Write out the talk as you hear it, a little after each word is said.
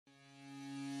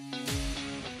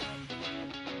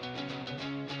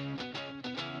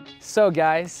So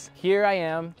guys, here I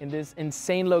am in this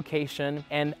insane location,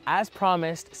 and as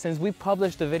promised, since we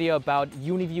published a video about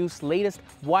Uniview's latest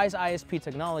Wise-ISP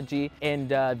technology in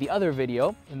the other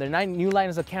video, in the 9 new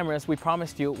lines of cameras, we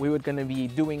promised you we were going to be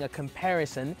doing a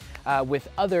comparison with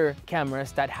other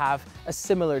cameras that have a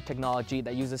similar technology,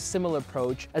 that use a similar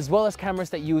approach, as well as cameras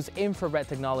that use infrared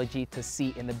technology to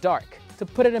see in the dark. To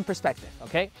put it in perspective,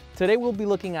 okay? Today we'll be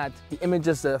looking at the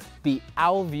images of the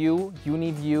OwlView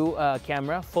Uniview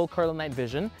camera, full color night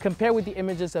vision, compared with the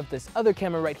images of this other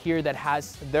camera right here that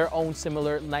has their own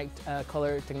similar night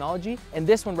color technology, and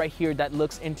this one right here that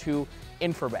looks into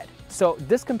infrared. So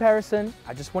this comparison,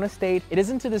 I just want to state, it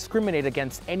isn't to discriminate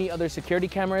against any other security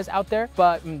cameras out there,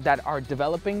 but that are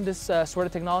developing this sort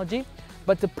of technology,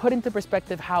 but to put into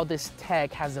perspective how this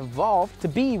tech has evolved to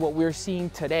be what we're seeing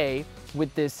today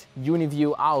with this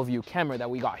Uniview OwlView camera that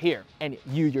we got here. And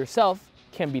you yourself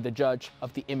can be the judge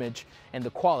of the image and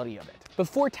the quality of it.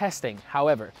 Before testing,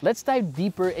 however, let's dive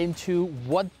deeper into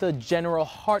what the general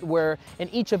hardware in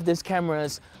each of these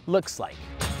cameras looks like.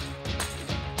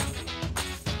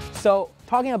 So,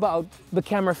 talking about the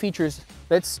camera features,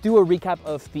 let's do a recap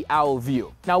of the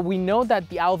OwlView. Now we know that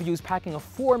the OwlView is packing a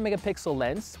 4 megapixel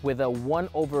lens with a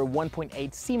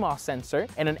 1/1.8 CMOS sensor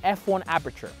and an f1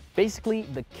 aperture. Basically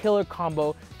the killer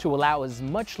combo to allow as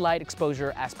much light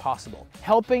exposure as possible,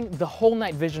 helping the whole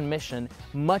night vision mission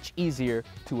much easier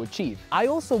to achieve. I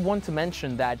also want to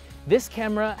mention that this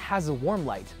camera has a warm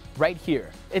light right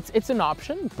here. It's an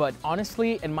option, but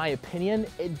honestly, in my opinion,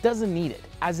 it doesn't need it,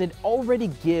 as it already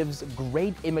gives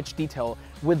great image detail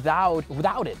without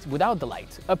the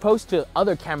light, opposed to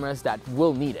other cameras that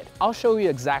will need it. I'll show you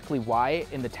exactly why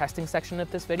in the testing section of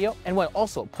this video. And well,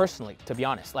 also personally, to be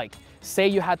honest, like say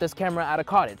you had this camera at a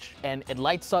cottage and it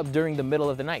lights up during the middle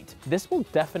of the night. This will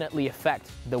definitely affect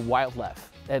the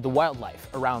wildlife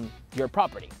around your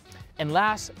property. And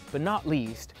last but not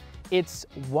least, it's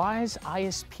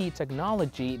Wise-ISP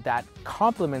technology that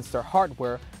complements their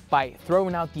hardware by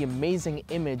throwing out the amazing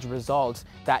image results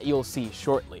that you'll see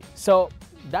shortly. So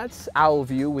that's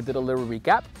OwlView. We did a little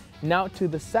recap. Now to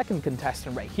the second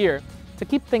contestant right here. To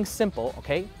keep things simple,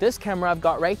 okay, this camera I've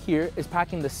got right here is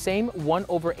packing the same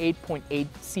 1/8.8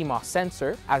 CMOS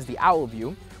sensor as the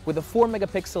OwlView, with a 4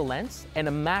 megapixel lens and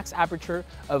a max aperture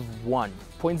of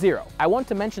 1.0. I want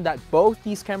to mention that both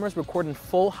these cameras record in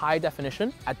full high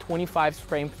definition at 25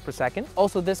 frames per second.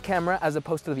 Also, this camera, as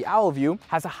opposed to the OwlView,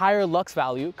 has a higher lux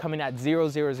value coming at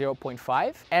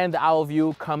 0.005, and the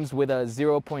OwlView comes with a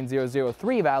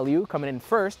 0.003 value coming in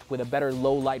first with a better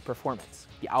low light performance.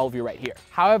 The OwlView right here.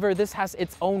 However, this has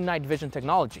its own night vision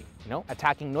technology,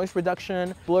 attacking noise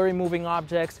reduction, blurry moving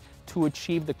objects, to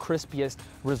achieve the crispiest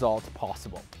result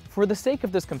possible. For the sake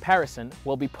of this comparison,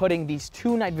 we'll be putting these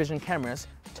two night vision cameras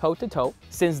toe to toe,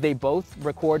 since they both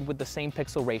record with the same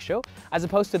pixel ratio, as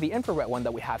opposed to the infrared one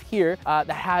that we have here that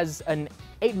has an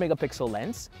 8 megapixel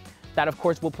lens. That of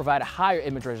course will provide a higher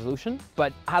image resolution,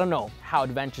 but I don't know how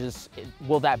advantageous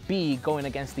will that be going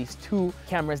against these two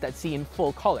cameras that see in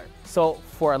full color. So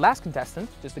for our last contestant,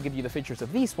 just to give you the features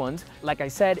of these ones, like I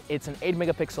said, it's an 8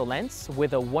 megapixel lens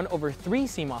with a 1/3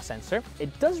 CMOS sensor.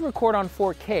 It does record on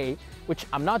 4K, which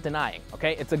I'm not denying,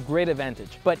 okay? It's a great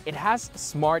advantage, but it has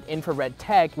smart infrared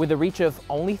tech with a reach of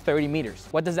only 30 meters.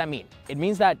 What does that mean? It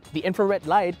means that the infrared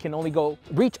light can only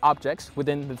reach objects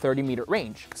within the 30-meter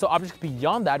range. So objects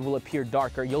beyond that will appear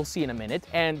darker, you'll see in a minute,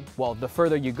 and well, the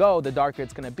further you go, the darker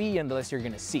it's gonna be and the less you're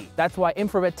gonna see. That's why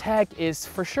infrared tech is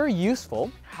for sure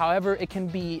useful. However, it can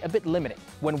be a bit limiting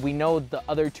when we know the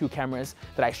other two cameras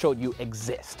that I showed you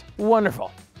exist.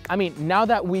 Wonderful. I mean, now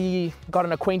that we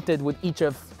gotten acquainted with each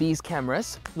of these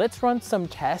cameras, let's run some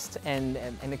tests and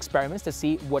experiments to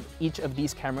see what each of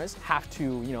these cameras have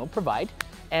to, provide,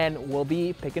 and we'll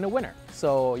be picking a winner.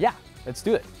 So yeah, let's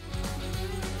do it.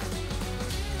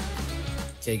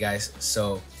 Okay guys,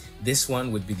 so this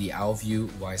one would be the OwlView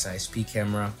Wise-ISP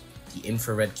camera, the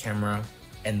infrared camera,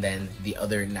 and then the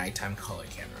other nighttime color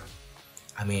camera.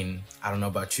 I mean, I don't know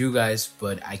about you guys,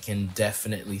 but I can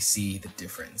definitely see the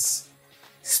difference.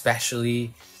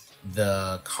 Especially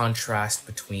the contrast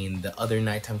between the other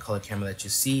nighttime color camera that you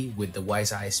see with the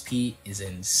Wise-ISP is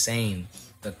insane.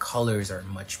 The colors are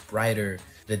much brighter,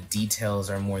 the details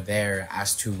are more there,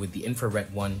 as to with the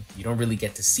infrared one, you don't really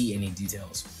get to see any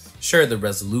details. Sure, the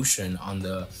resolution on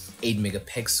the 8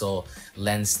 megapixel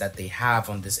lens that they have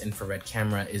on this infrared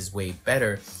camera is way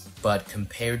better, but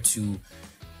compared to,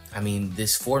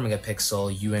 this 4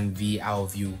 megapixel UNV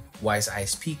OwlView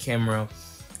Wise-ISP camera,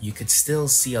 you could still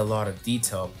see a lot of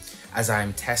detail as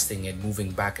I'm testing it,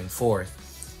 moving back and forth,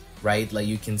 right? Like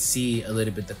you can see a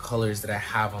little bit the colors that I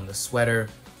have on the sweater,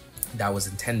 that was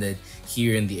intended.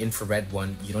 Here in the infrared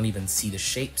one, you don't even see the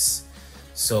shapes.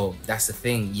 So that's the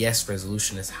thing. Yes,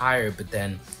 resolution is higher, but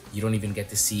then you don't even get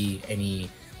to see any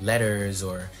letters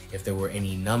or if there were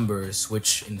any numbers,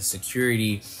 which in the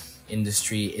security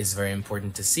industry is very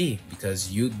important to see,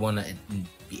 because you'd want to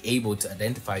be able to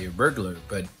identify your burglar.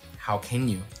 But how can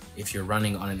you? If you're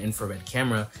running on an infrared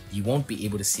camera, you won't be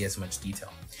able to see as much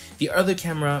detail. The other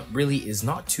camera really is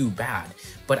not too bad,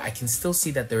 but I can still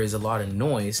see that there is a lot of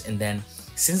noise, and then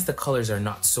since the colors are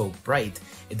not so bright,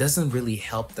 it doesn't really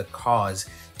help the cause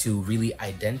to really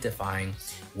identifying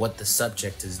what the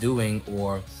subject is doing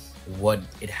or what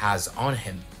it has on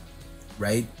him,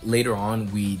 right? Later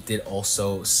on, we did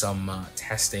also some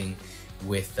testing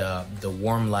with the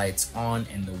warm lights on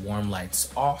and the warm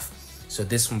lights off. So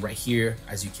this one right here,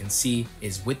 as you can see,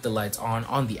 is with the lights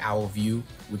on the OwlView,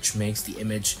 which makes the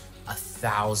image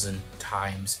 1,000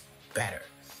 times better.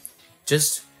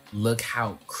 Just look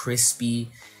how crispy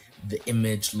the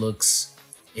image looks.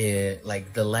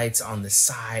 Like the lights on the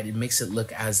side, it makes it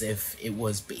look as if it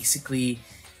was basically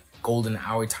golden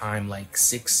hour time, like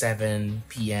 6-7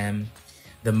 p.m.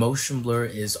 The motion blur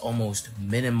is almost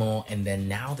minimal, and then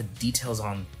now the details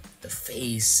on the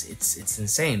face, it's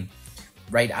insane,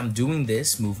 right? I'm doing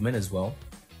this movement as well,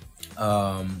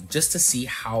 just to see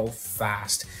how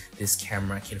fast this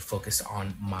camera can focus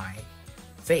on my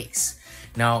face.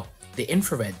 Now, the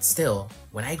infrared still,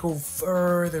 when I go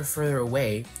further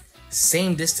away,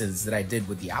 same distance that I did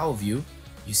with the OwlView,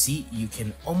 you see, you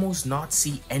can almost not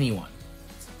see anyone.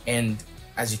 And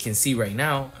as you can see right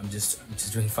now, I'm just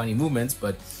doing funny movements,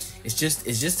 but it's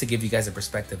just to give you guys a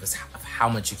perspective of how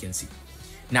much you can see.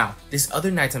 Now, this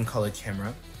other nighttime color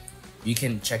camera, you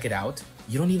can check it out.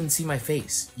 You don't even see my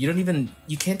face. You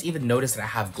can't even notice that I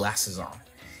have glasses on.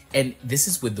 And this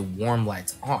is with the warm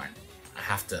lights on. I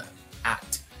have to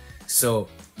act. So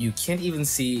you can't even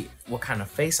see what kind of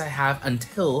face I have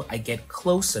until I get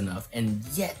close enough, and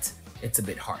yet it's a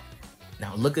bit hard.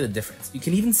 Now look at the difference. You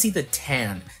can even see the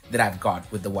tan that I've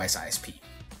got with the Wise-ISP.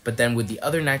 But then with the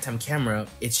other nighttime camera,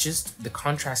 it's just the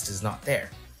contrast is not there.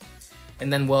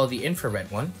 And then, well, the infrared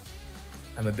one,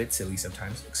 I'm a bit silly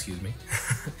sometimes, excuse me.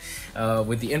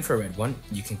 With the infrared one,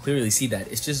 you can clearly see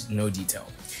that it's just no detail.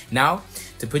 Now,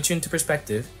 to put you into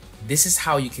perspective, this is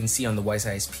how you can see on the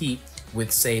Wise-ISP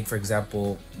with, say, for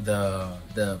example,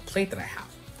 the plate that I have.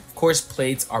 Of course,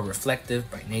 plates are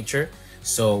reflective by nature,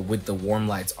 so with the warm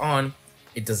lights on,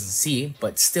 it doesn't see,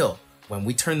 but still, when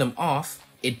we turn them off,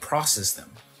 it processes them.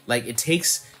 Like, it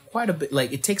takes quite a bit,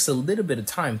 like it takes a little bit of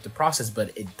time to process,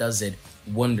 but it does it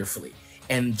wonderfully.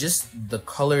 And just the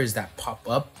colors that pop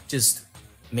up just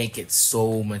make it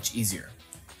so much easier,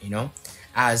 you know?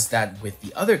 As that with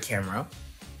the other camera,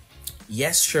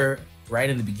 yes, sure, right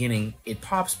in the beginning, it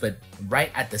pops, but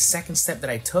right at the second step that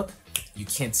I took, you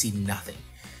can't see nothing.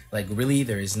 Like, really,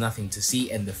 there is nothing to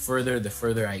see, and the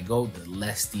further I go, the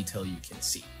less detail you can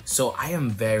see. So I am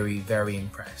very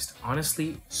impressed.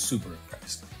 Honestly, super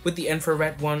impressed. With the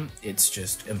infrared one, it's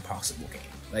just impossible game.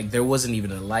 Like, there wasn't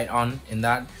even a light on in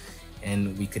that,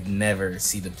 and we could never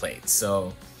see the plate.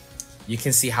 So you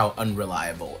can see how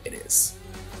unreliable it is.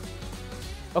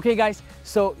 Okay guys,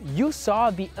 so you saw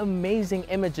the amazing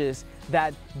images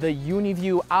that the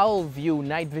Uniview OwlView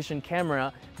night vision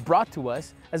camera brought to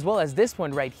us, as well as this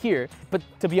one right here. But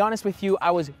to be honest with you,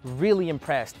 I was really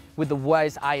impressed with the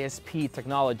Wise-ISP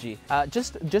technology.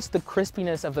 Just the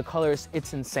crispiness of the colors,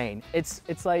 it's insane.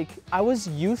 It's like I was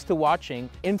used to watching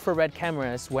infrared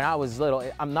cameras when I was little.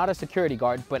 I'm not a security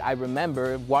guard, but I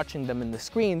remember watching them in the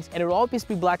screens, and it would always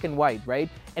be black and white, right?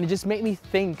 And it just made me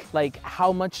think like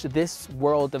how much this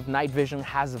world of night vision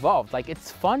has evolved. Like,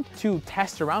 it's fun to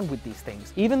test around with these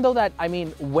things. Even though that, I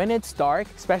mean, when it's dark,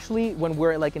 especially when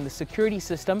we're like in the security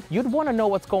system, you'd want to know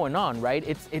what's going on, right?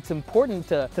 It's important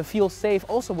to feel safe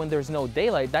also when there's no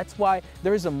daylight. That's why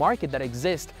there is a market that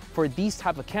exists for these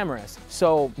type of cameras.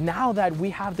 So now that we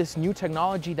have this new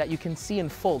technology that you can see in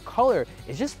full color,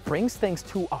 it just brings things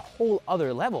to a whole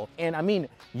other level. And I mean,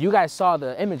 you guys saw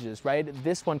the images, right?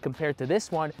 This one compared to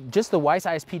this one, just the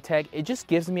Wise-ISP tech, it just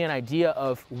gives me an idea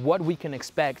of what we can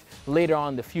expect later on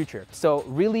in the future. So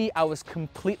really, I was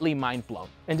completely mind blown.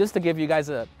 And just to give you guys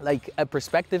a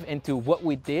perspective into what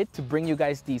we did to bring you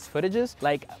guys these footages,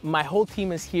 like my whole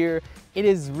team is here. It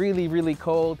is really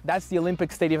cold. That's the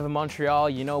Olympic Stadium of Montreal.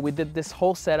 You know, we did this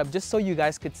whole setup just so you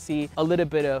guys could see a little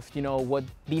bit of, you know, what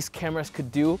these cameras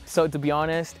could do. So to be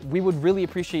honest, we would really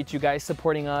appreciate you guys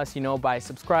supporting us, you know, by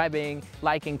subscribing,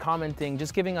 liking, commenting,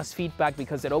 just giving us feedback,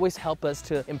 because it always helps us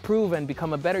to improve and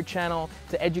become a better channel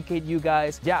to educate you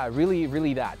guys. Yeah,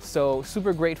 really that. So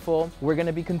super grateful. We're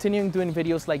gonna be continuing doing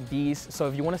videos like these. So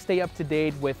if you want to stay up to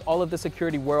date with all of the security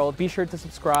cybersecurity world. Be sure to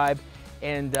subscribe,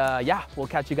 and yeah, we'll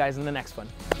catch you guys in the next one.